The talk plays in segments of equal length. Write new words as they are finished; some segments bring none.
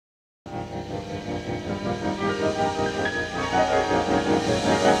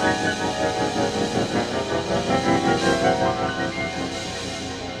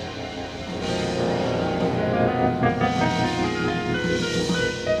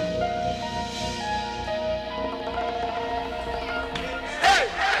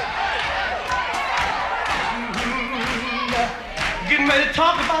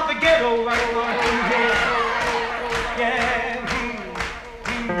go right on through here. Yeah.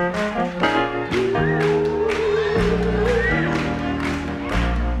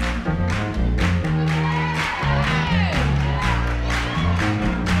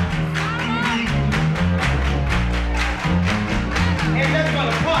 And that's for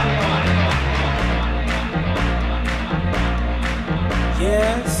the party.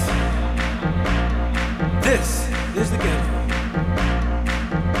 Yes, this is the ghetto.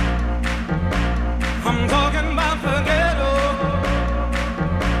 I'm talking about the ghetto.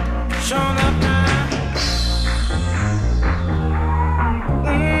 Showing up now.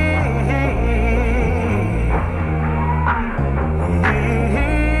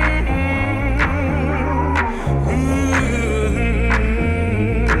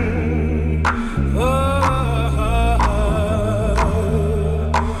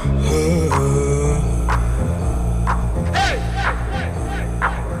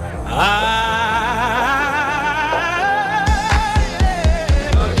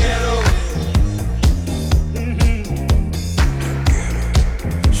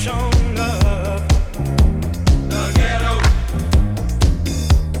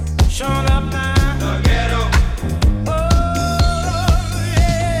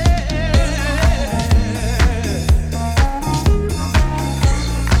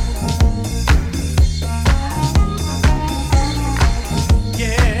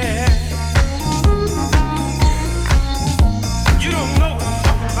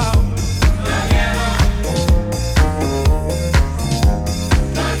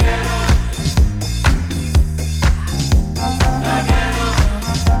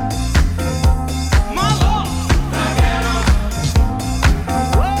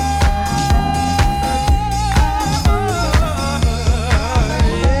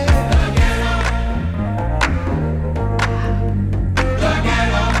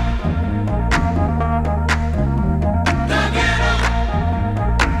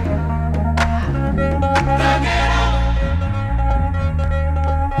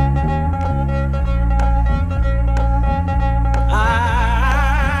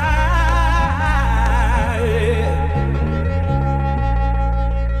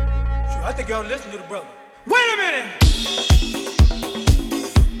 Y'all listen to the brother. Wait a minute!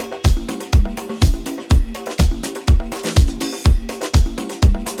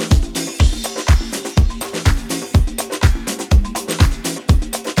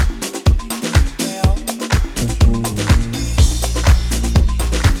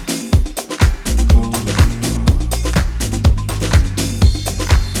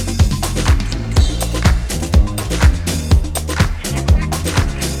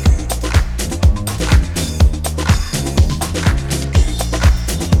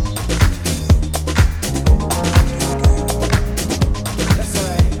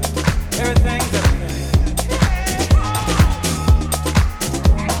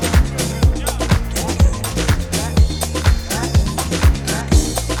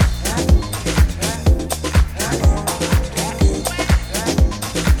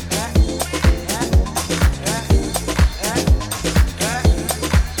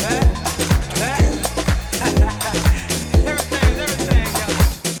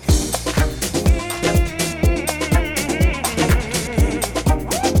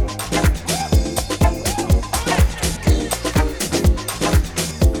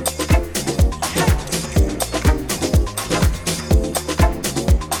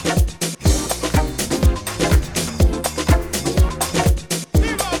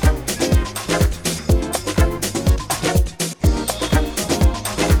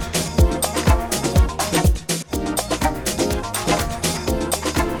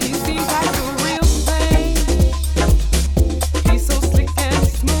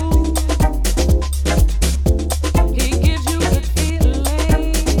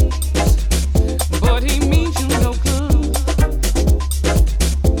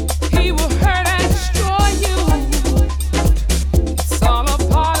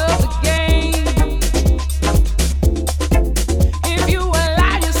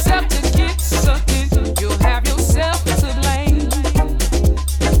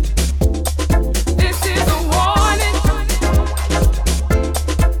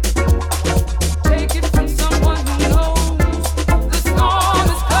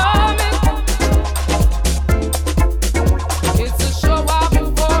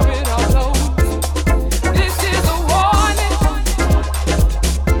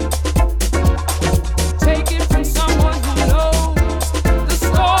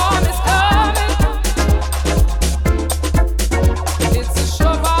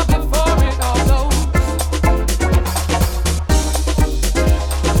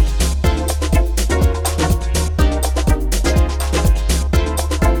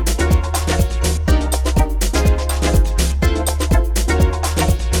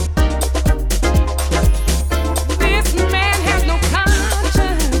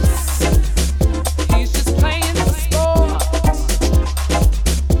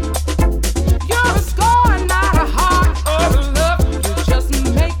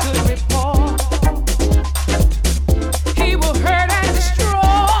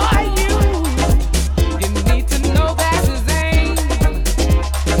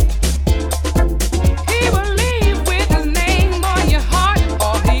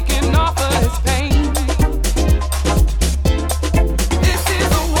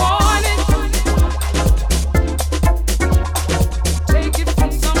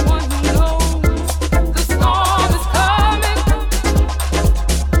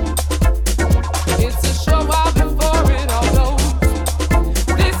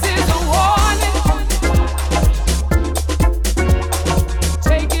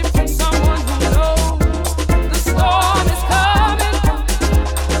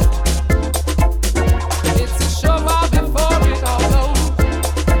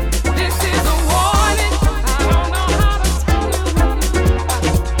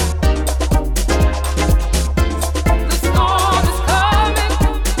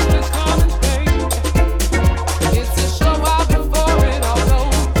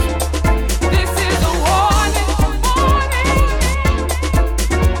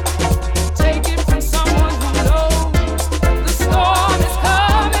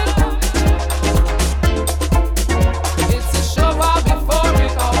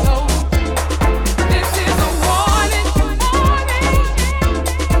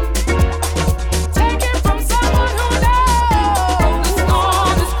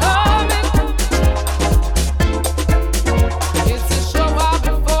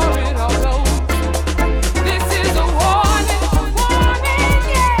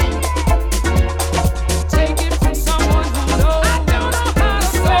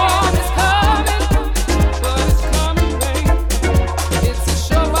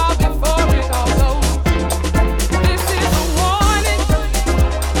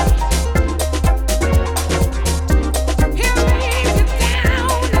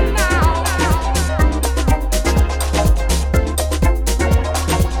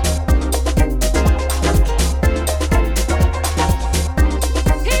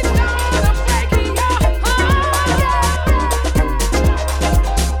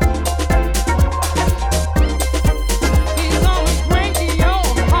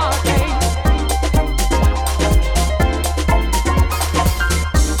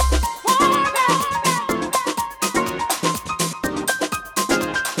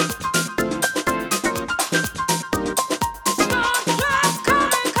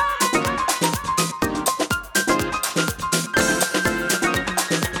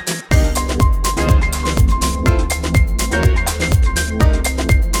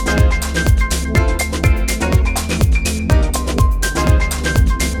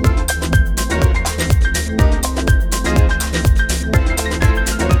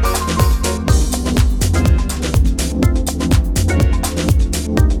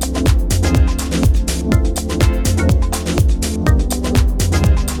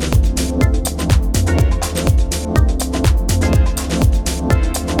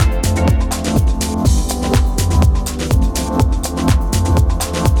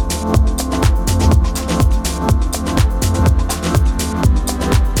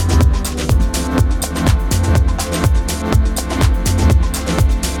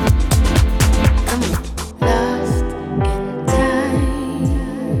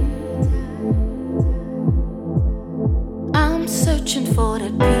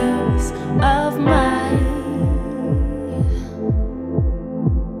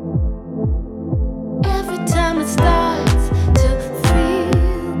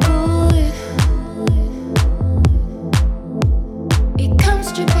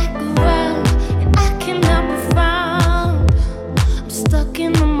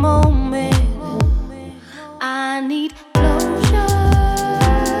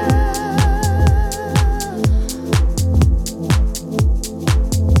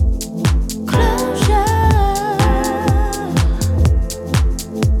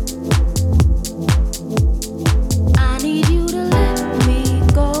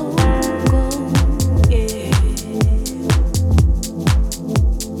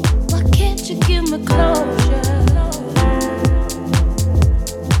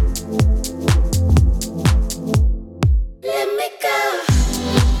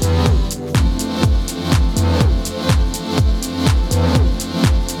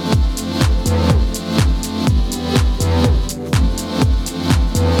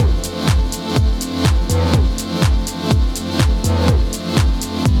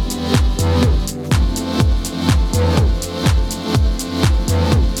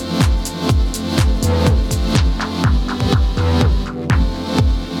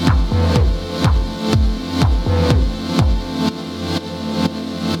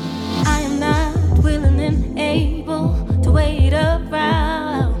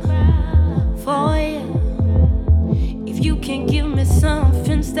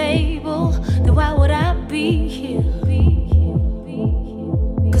 stable, then why would I be here?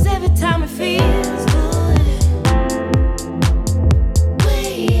 'Cause every time it feels good,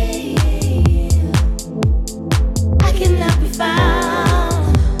 I cannot be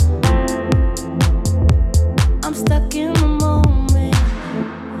found. I'm stuck in the moment.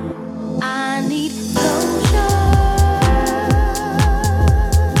 I need closure.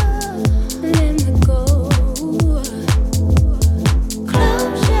 Let me go.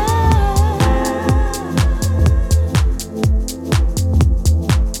 Closure.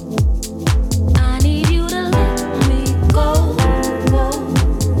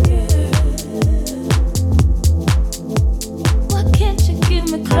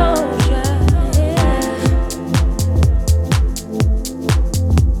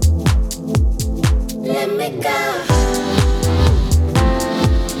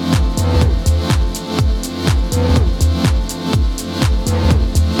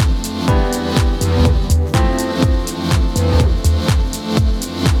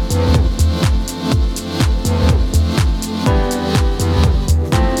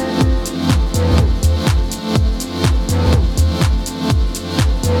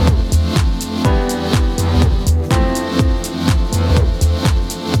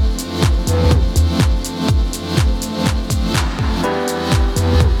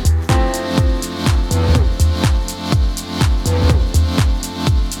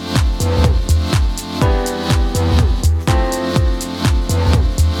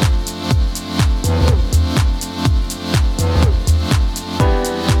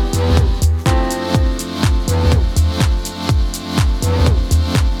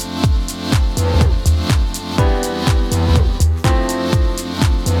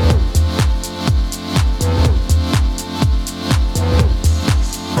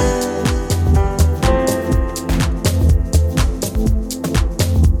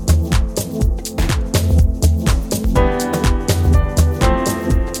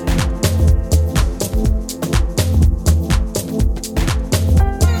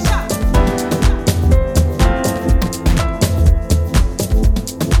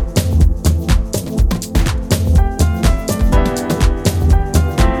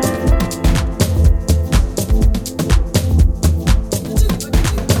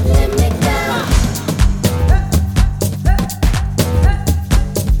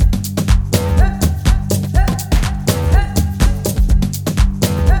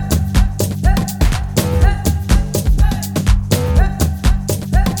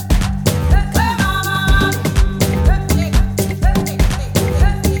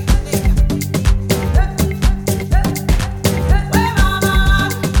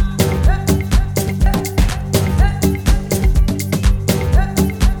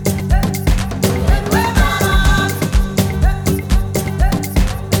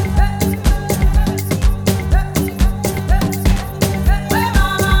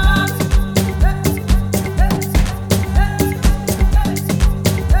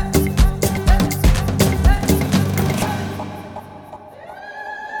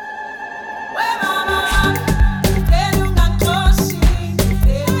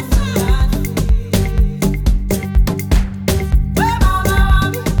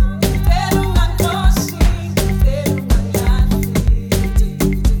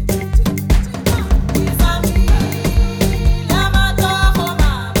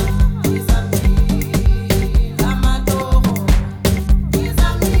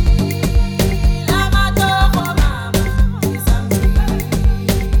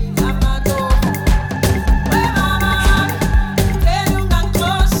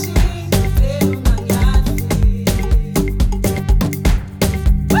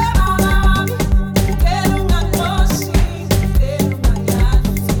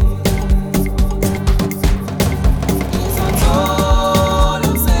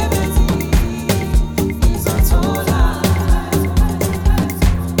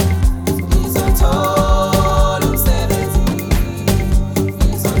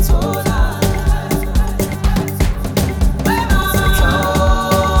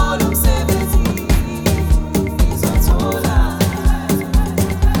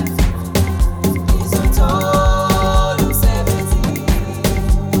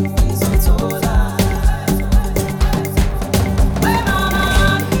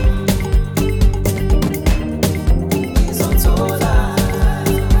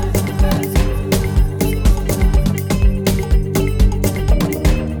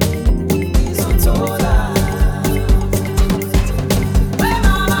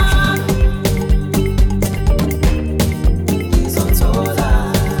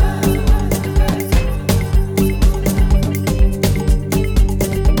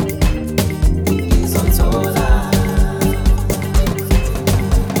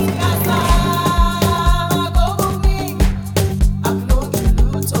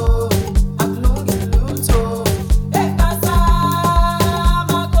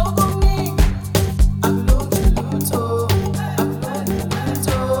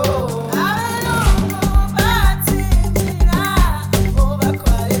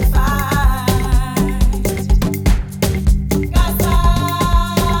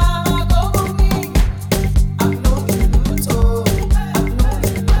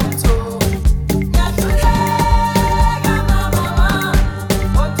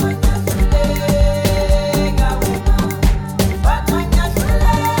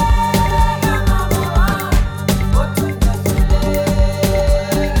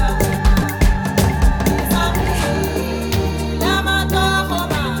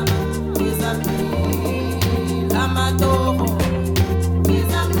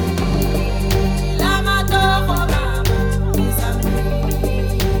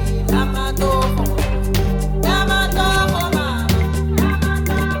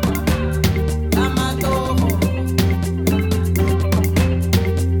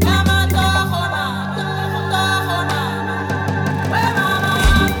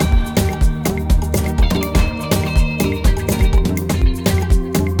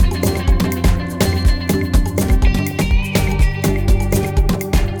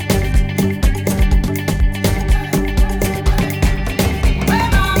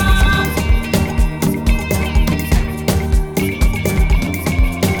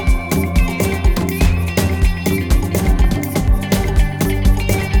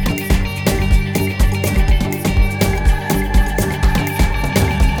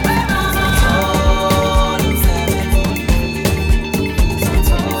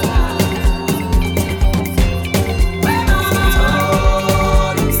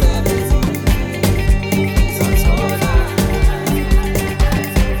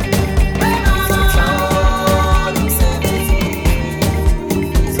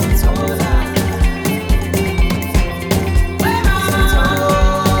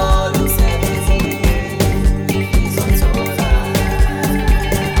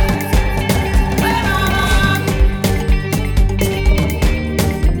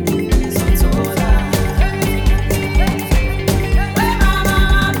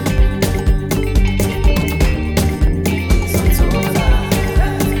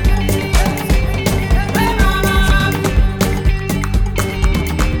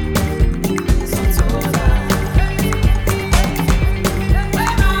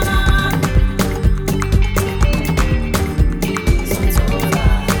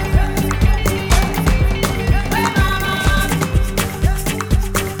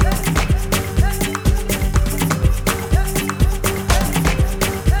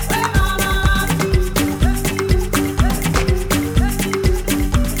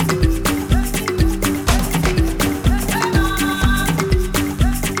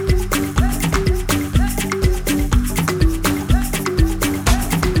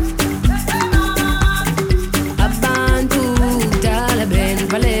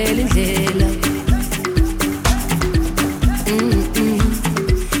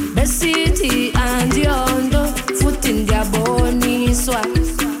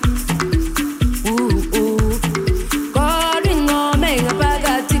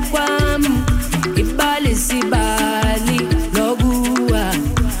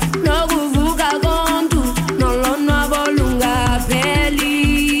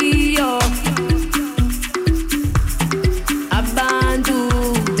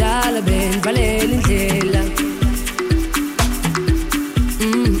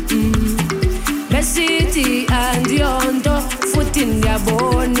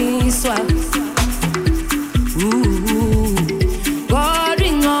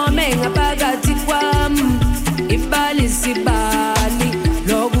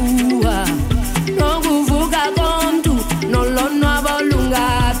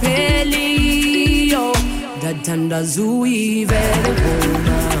 Zui vele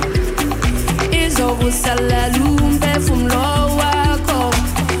ngoma izokusalela umphefumulo wakho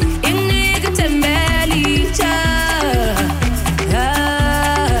inginike tembelitsha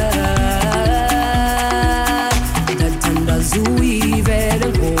ndathanda Zui vele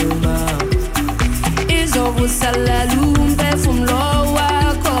ngoma izokusalela umphefumulo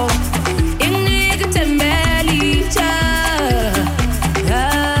wakho inginike tembelitsha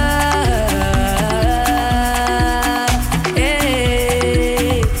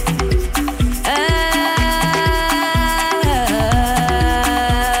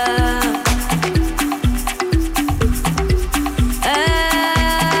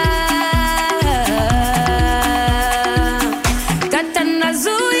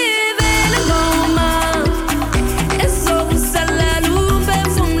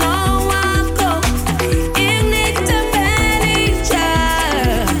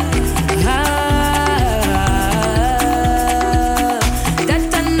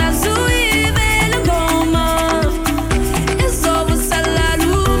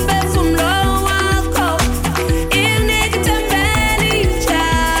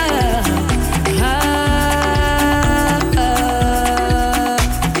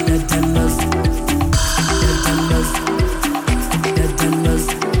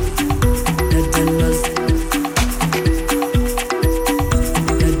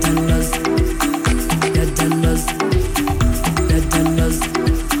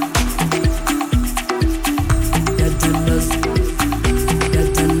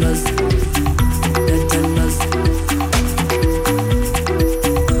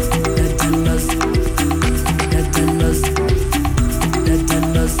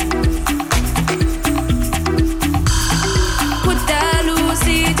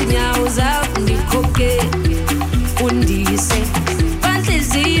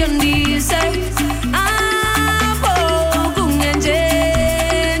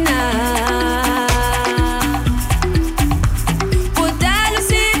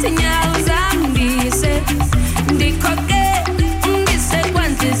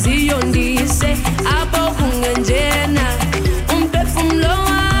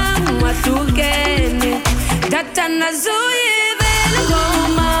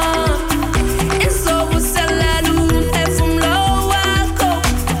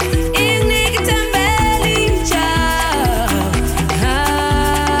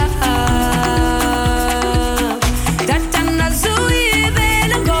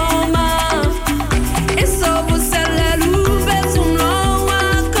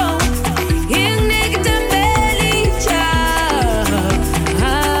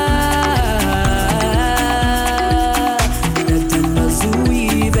Zui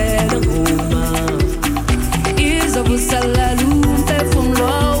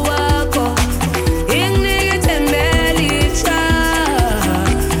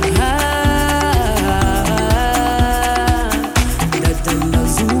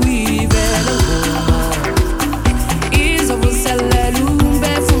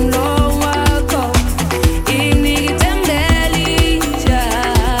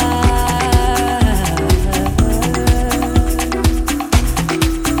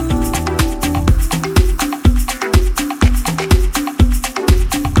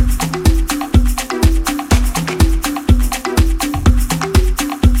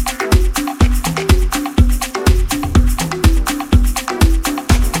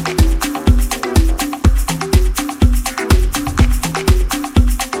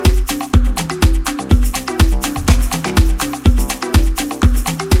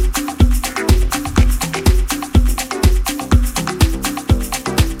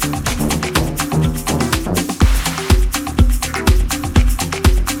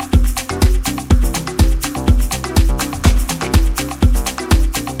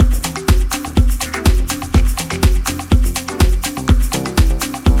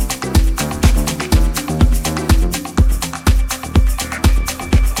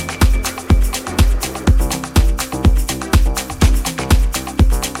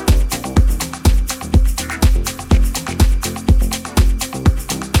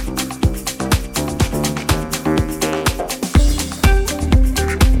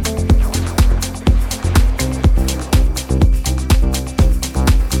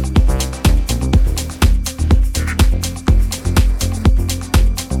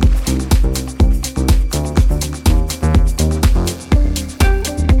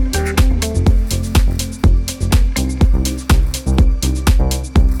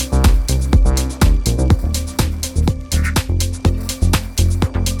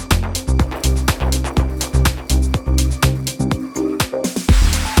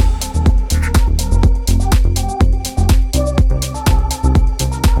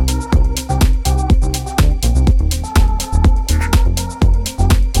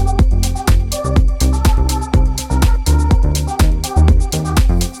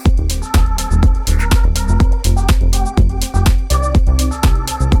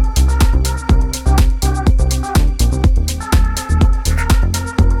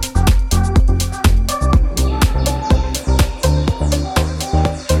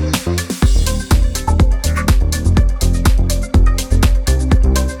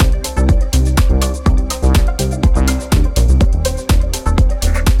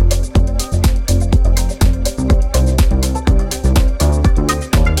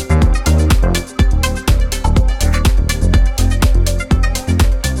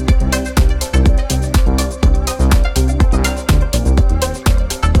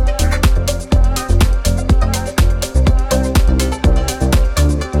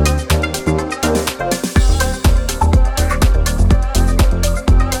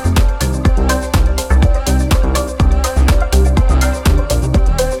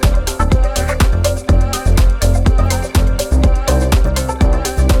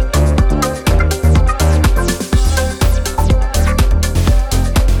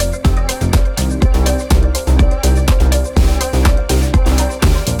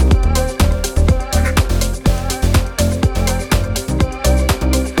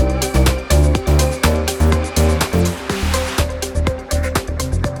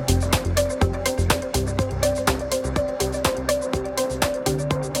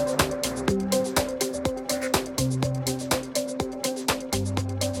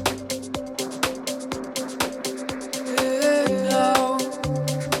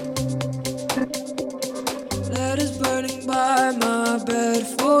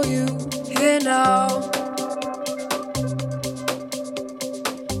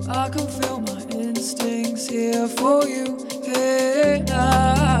I can feel my instincts here for you, here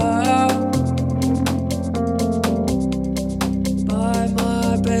now. By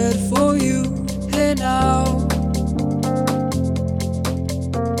my bed for you, here now.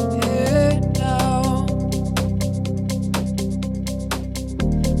 Here now.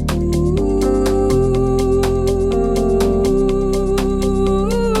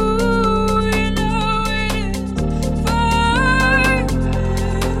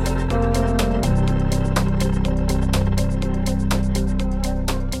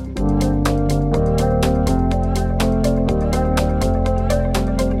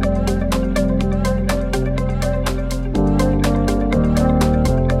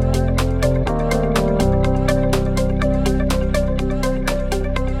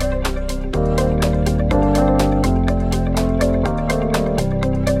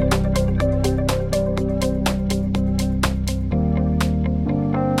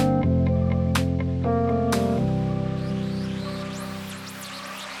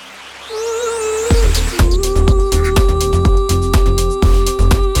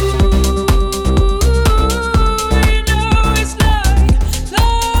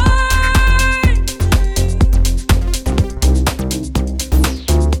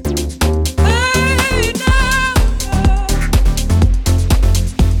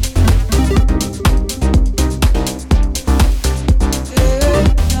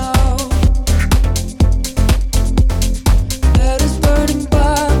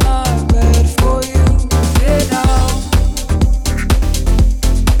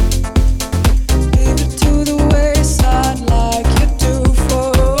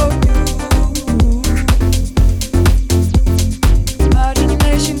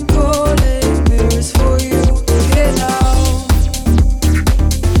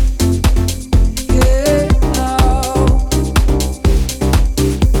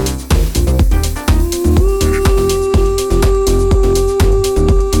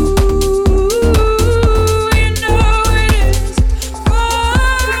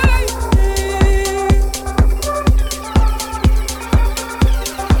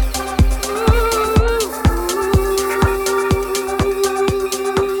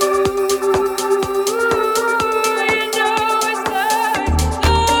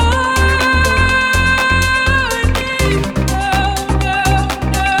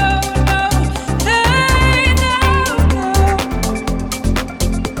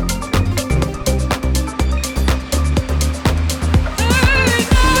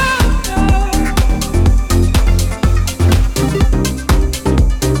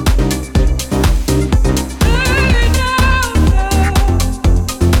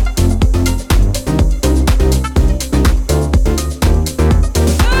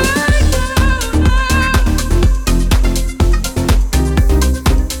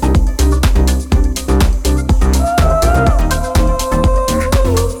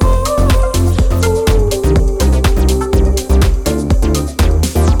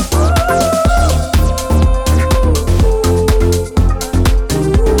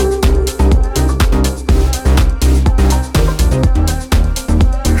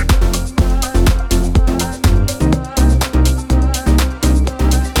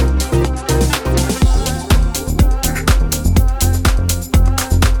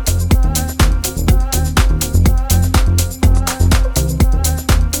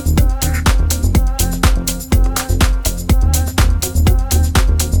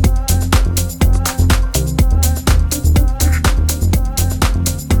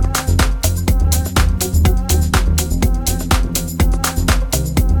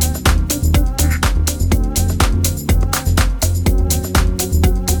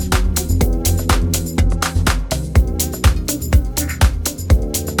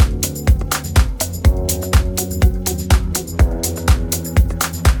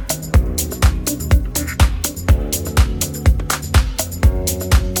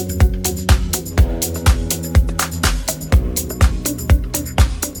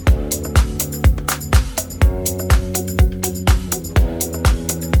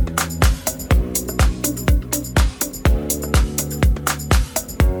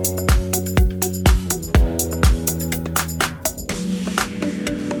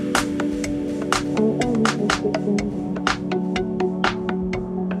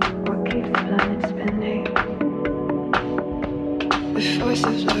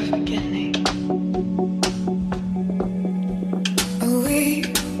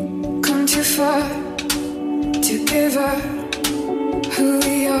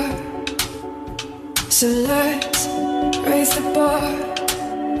 So let's raise the bar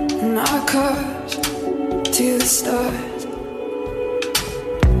and our cups to the stars.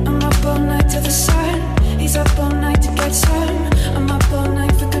 till the sun. He's up all night to get some. I'm up all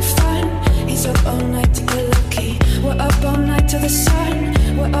night for good fun. He's up all night to get lucky. We're up all night till the sun.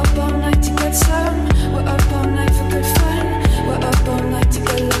 We're up all night to get some. We're up all night for good fun. We're up all night to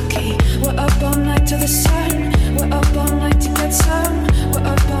get lucky. We're up all night till the sun. We're up all night to get some. We're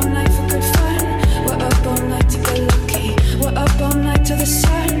up all night for good fun. We're up all night to get lucky. We're up all night till the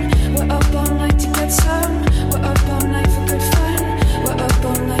sun. We're up all night to get some. We're up all night for good fun. We're up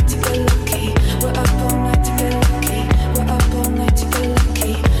all night to get lucky. We're up all night to get lucky. We're up all night to get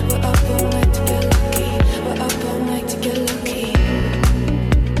lucky. We're up all night to get lucky. We're up all night to get lucky.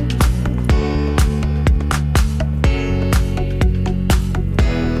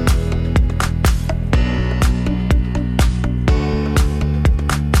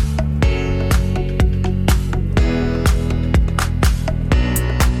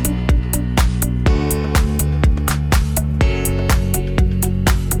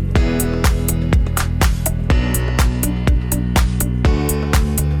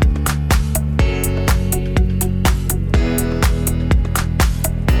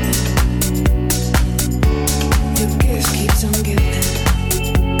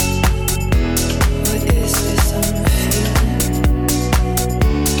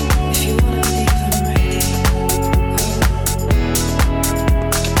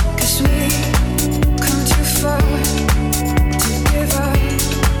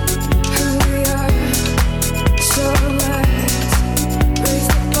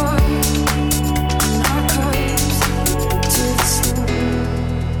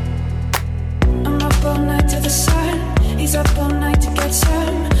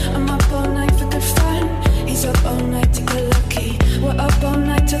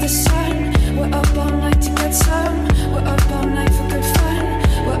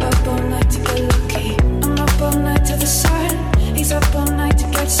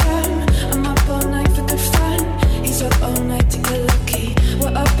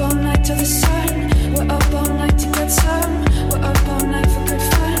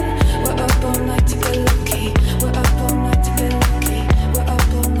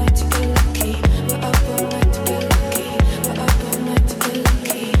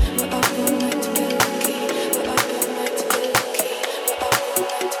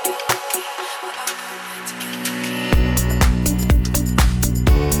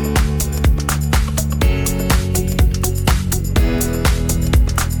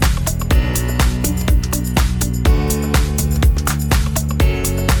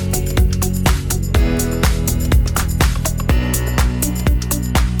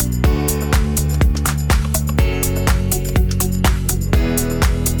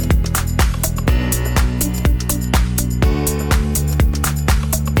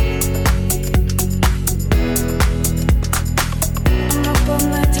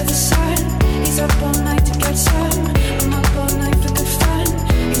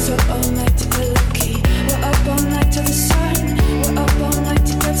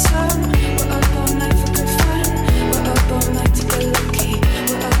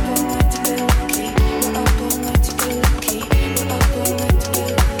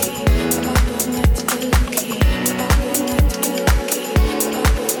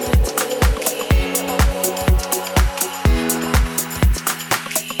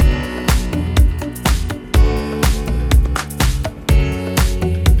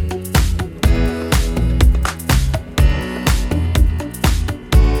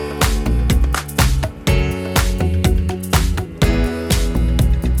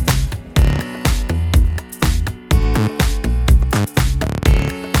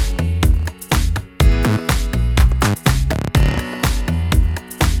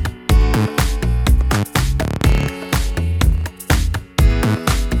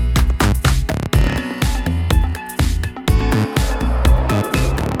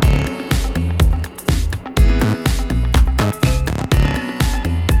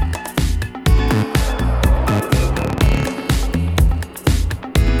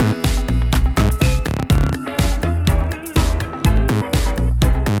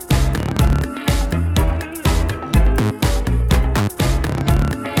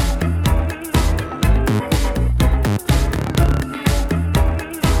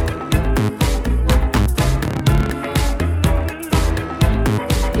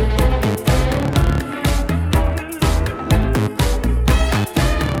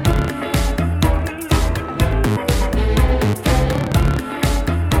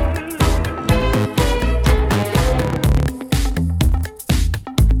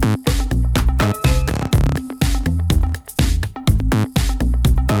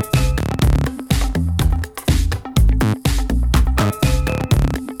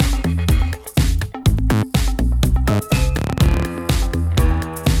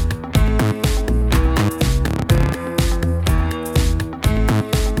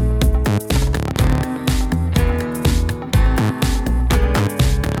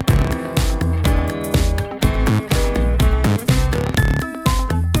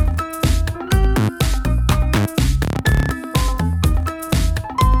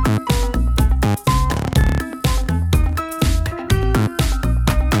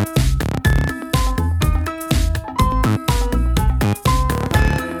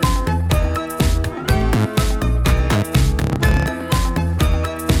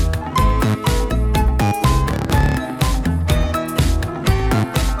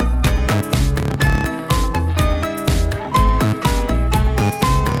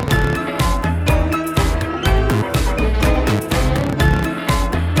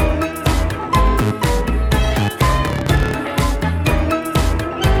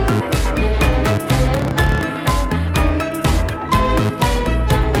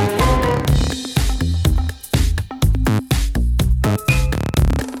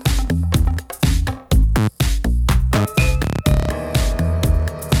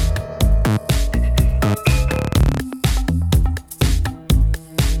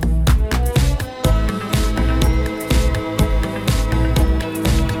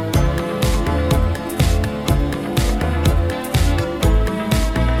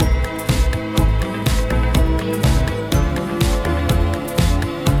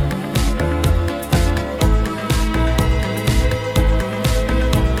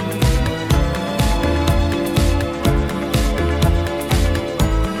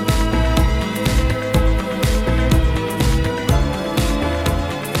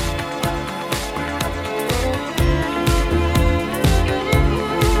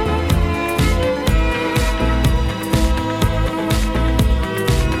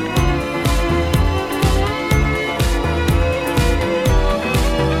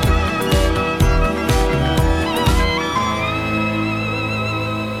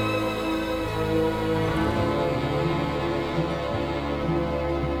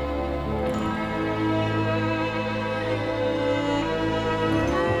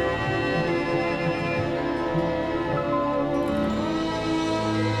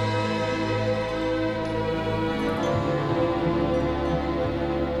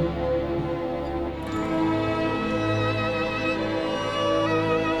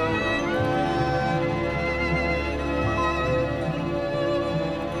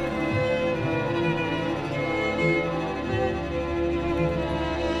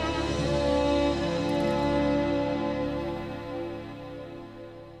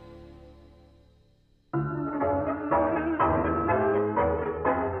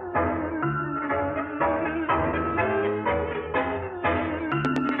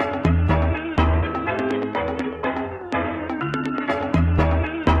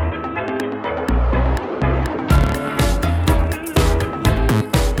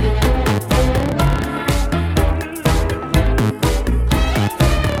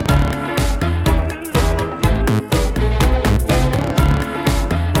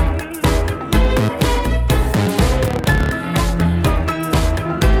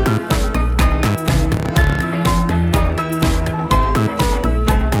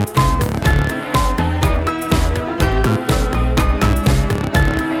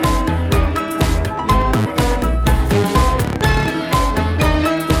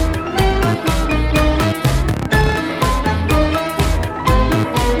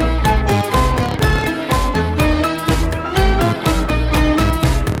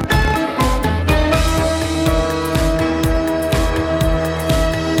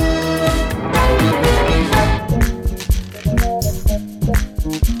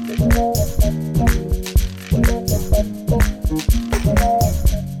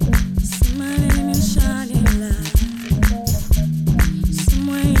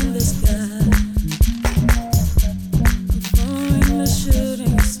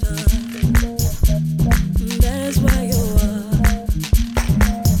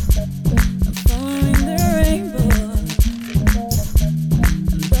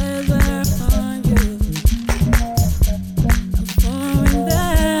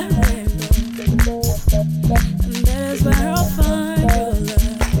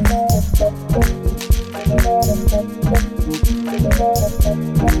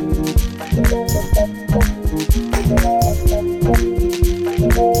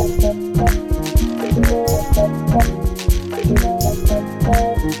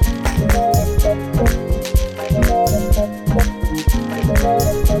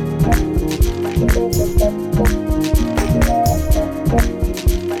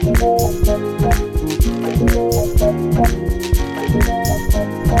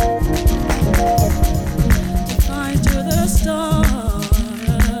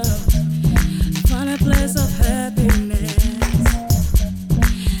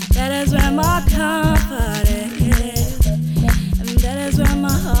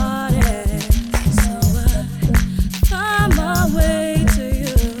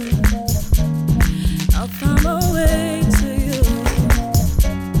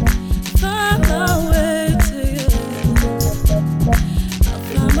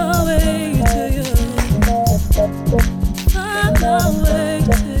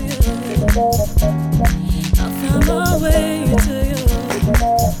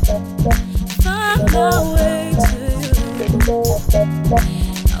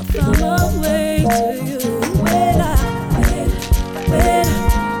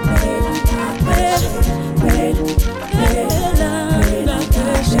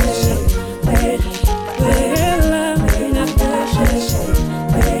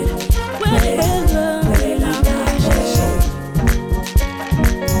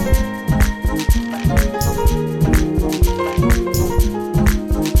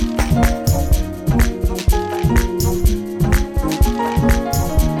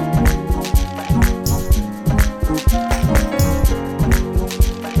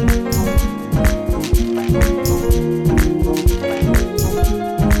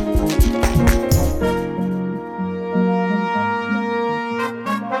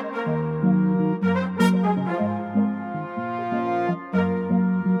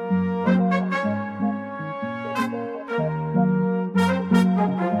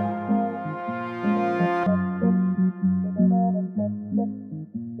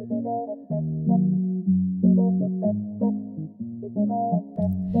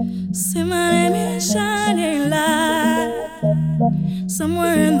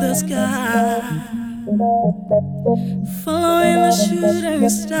 somewhere in the sky, following the shooting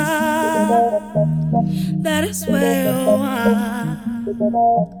star. That is where you are.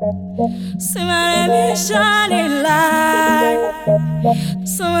 See my name is shining light,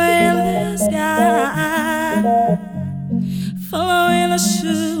 somewhere in the sky, following the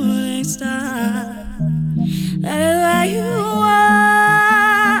shooting star. That is where you are.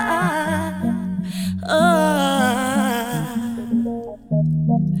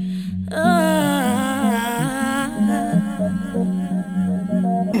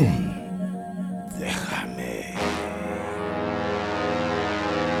 Déjame.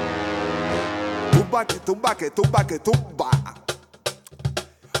 Tumba que tumba que tumba que tumba.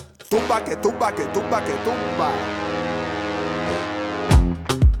 Tumba que tumba que tumba que tumba.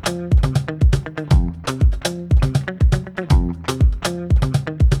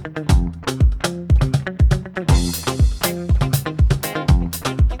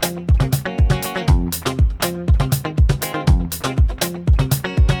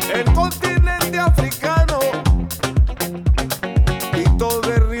 El continente africano dictó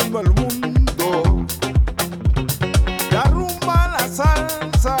de ritmo al mundo. La rumba, la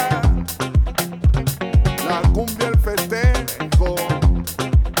salsa, la cumbia, el festejo.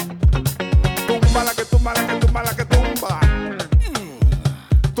 Tumba la que tumba, la que tumba, la que tumba.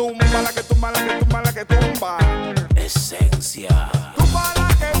 Tumba la que tumba, la que tumba, la que tumba. Esencia. Tumba la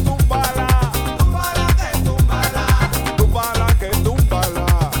que tumba la. Tumba la que tumba la. Tumba la que tumba la.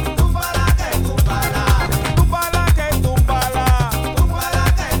 Tumba la que tumba la. Tumba la que tumba la. Tumba la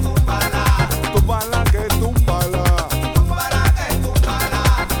que tumba la. Tumba la que tumba la. Tumba la que tumba la.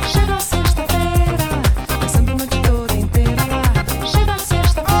 Chega a sexta-feira, passando a noite toda inteira lá. Chega a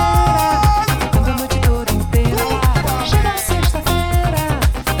sexta-feira, passando a noite toda inteira lá. Chega a sexta-feira,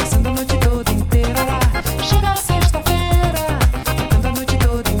 passando a noite toda inteira lá. Chega a sexta-feira, passando a noite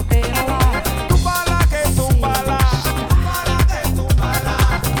toda inteira lá. Tumba la que tumba la. Tumba la que tumba la.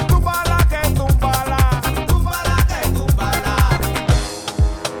 Tumba la que tumba la. Tumba la que tumba la.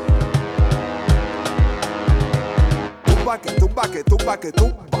 Tumba que tumba que tumba que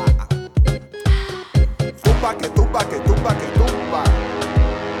tumba. Tumba que tumba que tumba que tumba.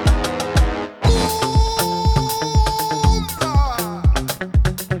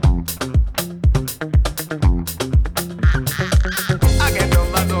 A que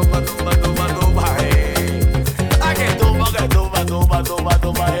tumba, tumba, tumba, tumba, tumba, A que tumba, tumba, tumba,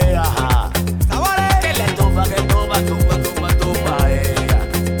 tumba, ajá. Que le tumba, tumba, tumba, tumba,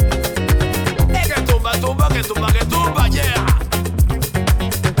 que tumba, tumba, que tumba, yeah.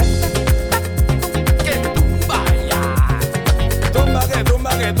 Que tumba, ya. Tumba,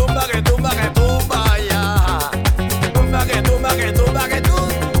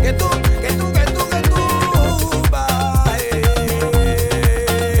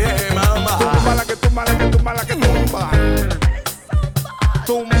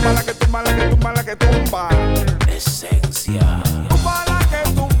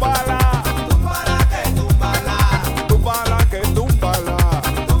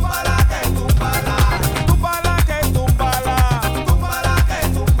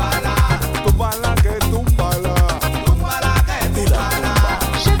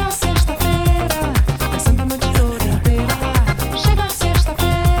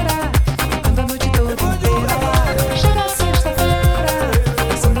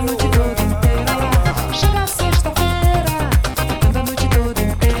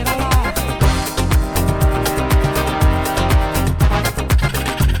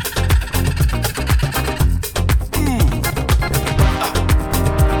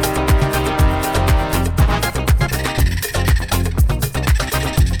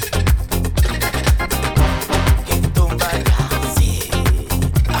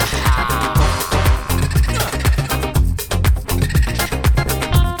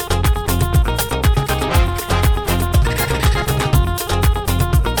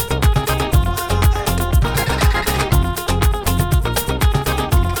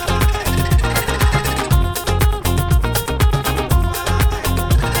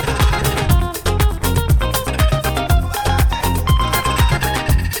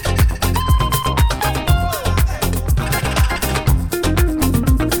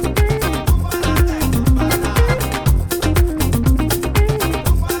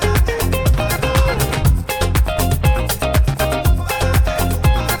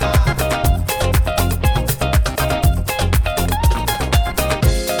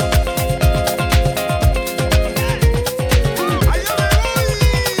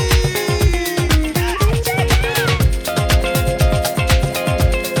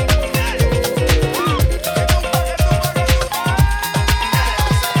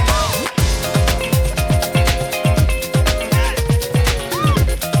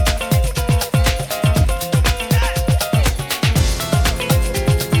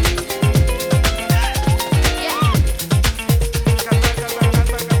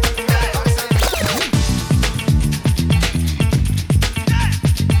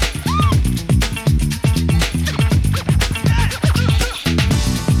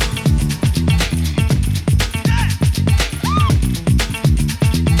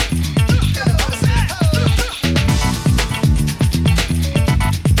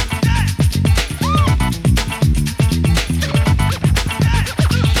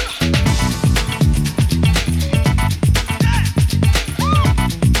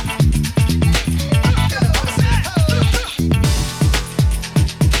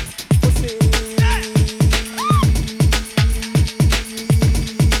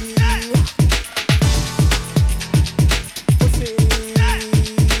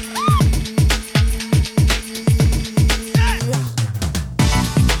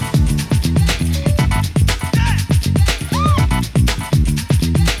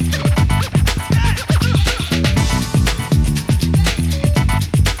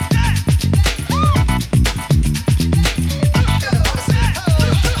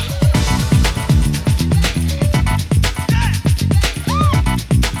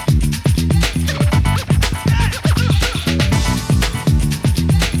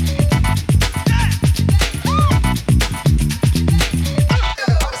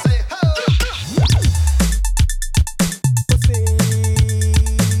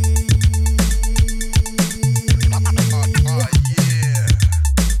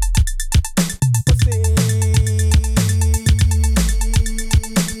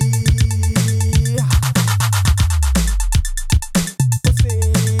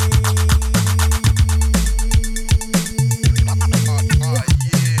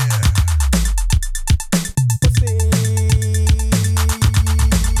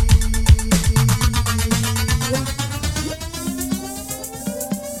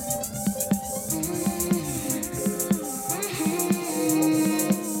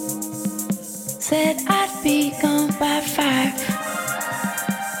 said I'd be gone by 5,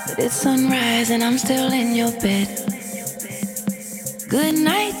 but it's sunrise and I'm still in your bed. Good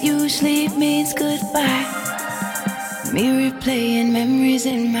night usually means goodbye. Me replaying memories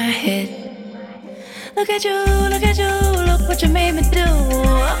in my head. Look at you, look what you made me do.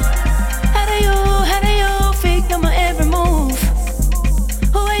 How do you fake on my every move?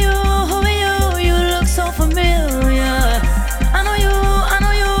 Who are you, you look so familiar. I know you,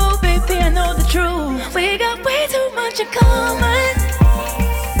 baby, I know the truth. We got way too much in common.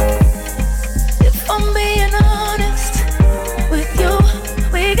 If I'm being honest with you,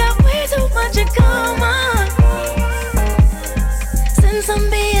 we got way too much in common. Since I'm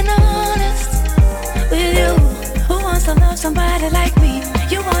being honest with you, who wants to love somebody like me?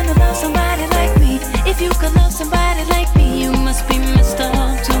 You wanna love somebody like me? If you could love somebody like me, you must be messed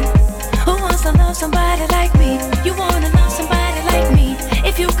up too. Who wants to love somebody like me? You wanna love somebody like me?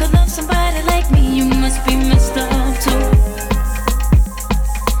 If you could love somebody like me, you must be messed up too.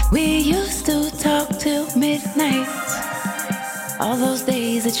 We used to talk till midnight, all those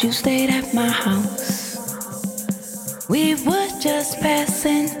days that you stayed at my house. We were just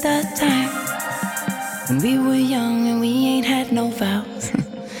passing the time when we were young and we ain't had no vows.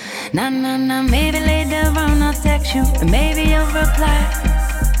 Nah, maybe later on I'll text you and maybe you'll reply.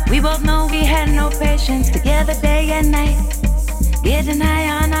 We both know we had no patience together day and night. Getting high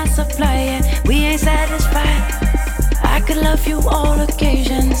on our supply and we ain't satisfied. I could love you all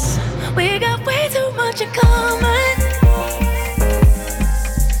occasions. We got way too much in common.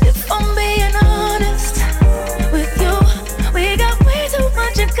 If I'm being honest with you, we got way too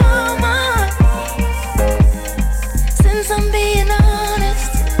much in common. Since I'm being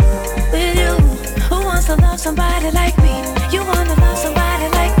honest with you, who wants to love somebody like me? You wanna love somebody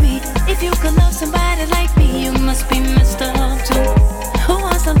like me? If you could love somebody like me, you must be messed up too. Who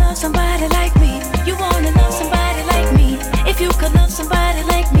wants to love somebody like me? You wanna love somebody like me? If you could love somebody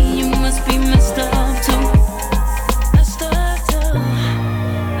like me, you must be messed up too. Messed up too.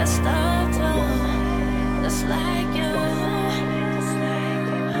 Messed up too. Just like you. Just like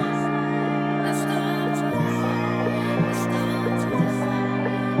you. Messed up too. Messed up too.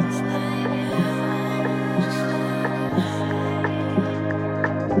 Just like you.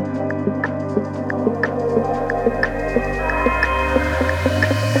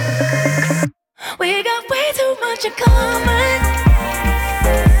 We got way too much in common.